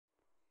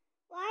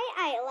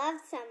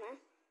Love Summer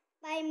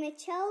by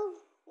Michael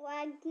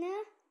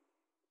Wagner,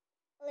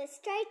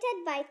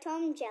 illustrated by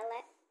Tom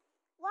Jellett.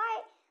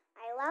 Why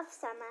I love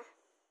summer.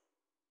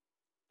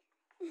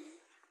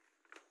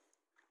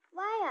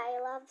 Why I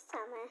love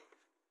summer.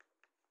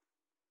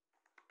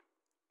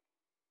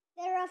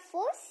 There are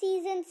 4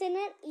 seasons in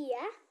an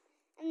year,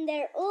 and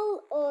they're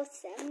all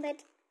awesome,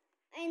 but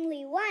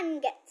only one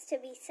gets to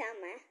be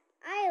summer.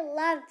 I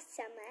love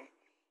summer.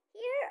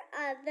 Here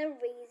are the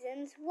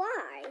reasons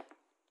why.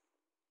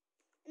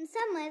 In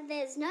summer,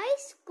 there's no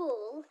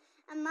school,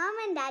 and Mum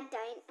and Dad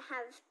don't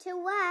have to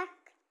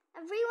work.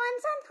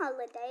 Everyone's on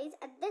holidays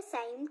at the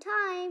same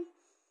time.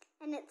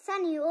 And it's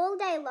sunny all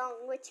day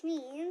long, which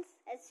means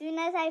as soon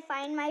as I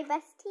find my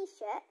best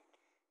t-shirt,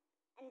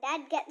 and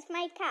Dad gets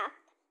my cap,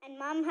 and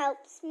Mum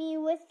helps me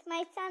with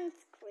my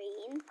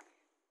sunscreen,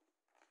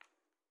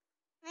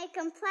 I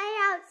can play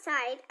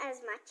outside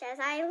as much as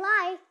I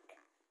like.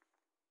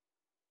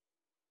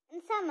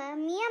 In summer,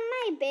 me and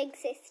my big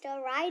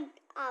sister ride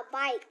our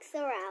bikes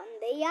around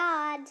the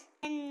yard,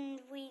 and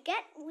we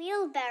get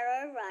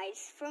wheelbarrow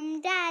rides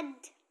from Dad.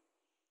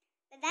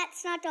 But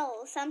that's not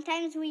all.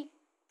 Sometimes we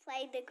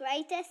play the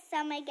greatest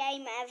summer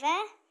game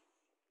ever.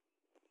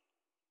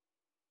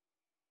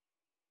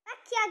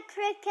 Backyard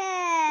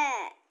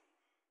cricket!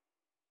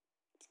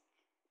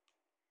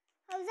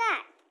 How's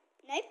that?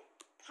 Nope,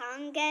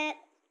 can't get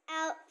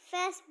out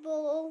first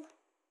ball.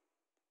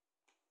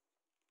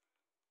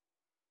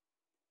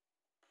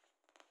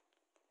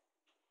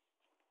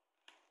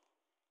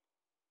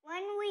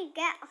 When we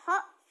get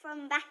hot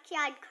from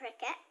backyard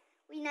cricket,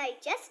 we know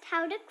just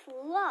how to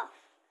cool off.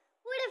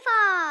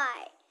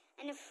 Woodify!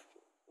 And if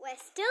we're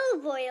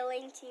still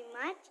boiling too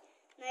much,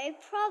 no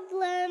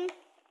problem.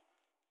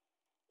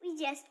 We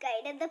just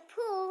go to the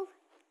pool.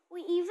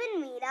 We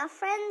even meet our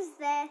friends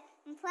there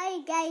and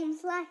play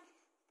games like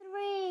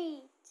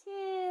 3,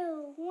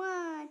 2,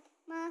 1,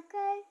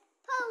 Marco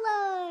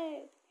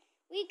Polo.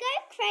 We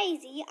go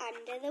crazy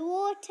under the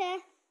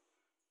water.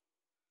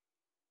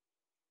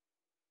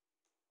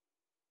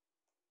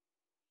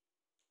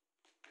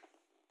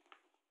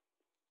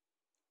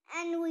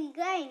 And we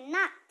go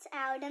nuts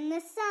out in the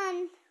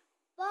sun.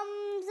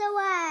 Bombs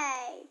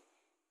away.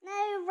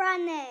 No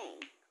running.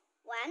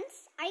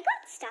 Once I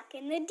got stuck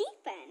in the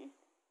deep end.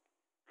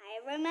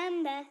 I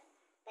remember,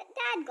 but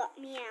Dad got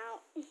me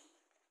out.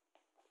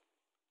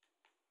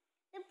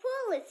 The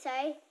pool is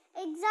so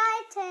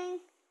exciting.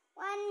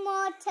 One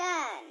more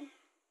turn.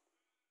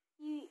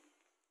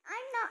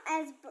 I'm not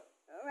as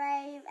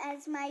brave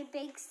as my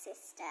big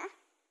sister.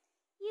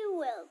 You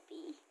will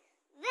be.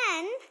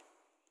 Then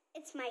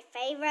it's my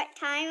favorite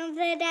time of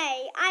the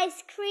day,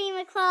 ice cream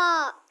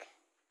o'clock.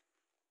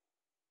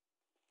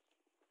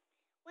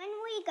 When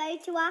we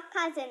go to our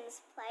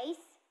cousin's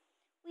place,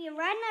 we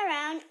run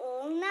around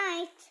all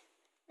night.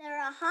 There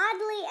are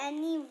hardly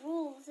any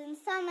rules in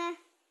summer.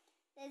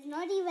 There's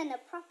not even a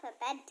proper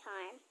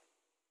bedtime.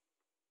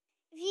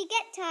 If you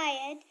get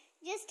tired,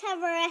 just have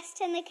a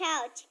rest on the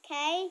couch,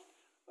 okay?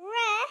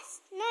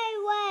 Rest?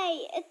 No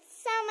way,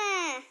 it's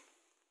summer.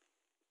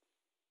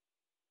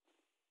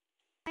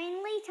 The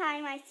only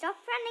time I stop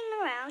running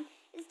around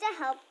is to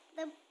help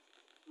the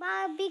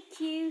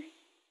barbecue.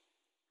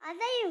 Are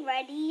they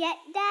ready yet,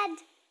 Dad?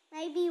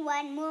 Maybe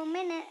one more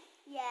minute.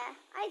 Yeah,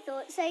 I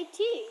thought so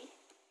too.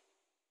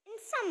 In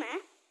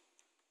summer,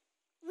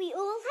 we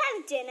all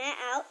have dinner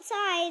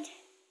outside.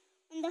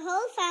 When the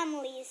whole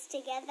family is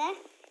together,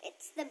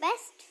 it's the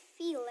best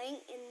feeling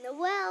in the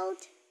world.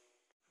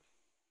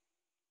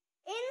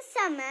 In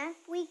summer,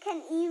 we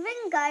can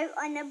even go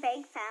on a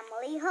big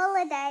family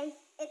holiday.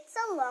 It's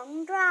a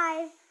long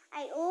drive.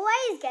 I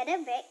always get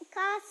a bit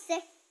car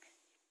sick.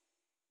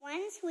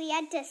 Once we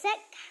had to set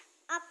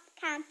up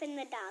camp in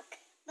the dark,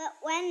 but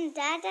when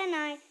Dad and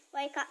I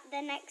woke up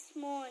the next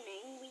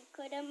morning, we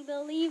couldn't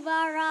believe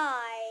our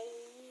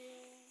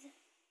eyes.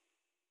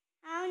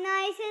 How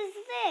nice is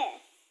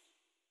this?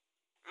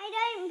 I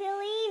don't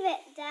believe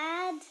it,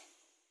 Dad.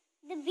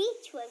 The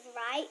beach was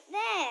right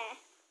there.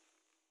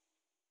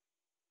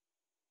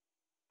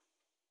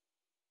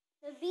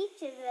 The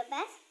beach is the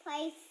best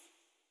place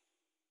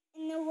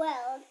in the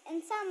world.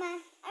 In summer,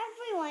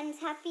 everyone's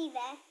happy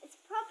there. It's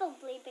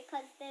probably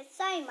because there's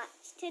so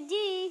much to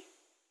do.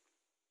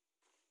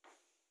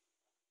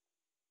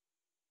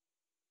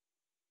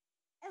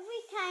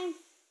 Every time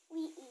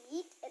we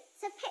eat,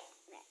 it's a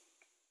picnic.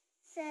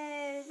 So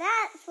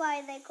that's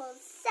why they're called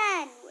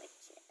sandwiches.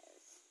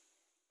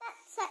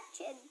 That's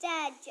such a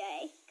dad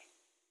joke.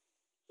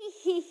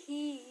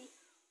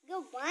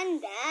 Good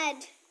one,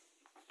 Dad.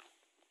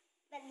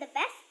 But the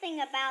best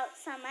thing about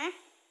summer,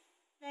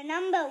 the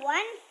number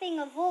one thing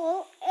of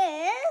all,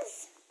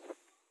 is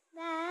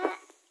that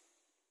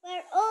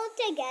we're all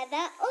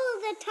together all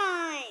the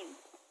time.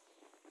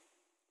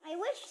 I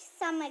wish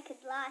summer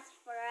could last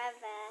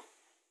forever.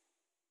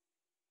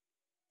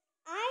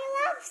 I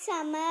love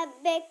summer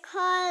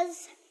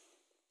because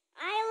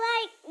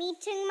I like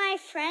meeting my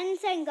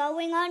friends and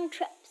going on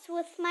trips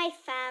with my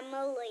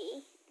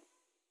family.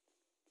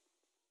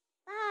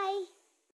 Bye.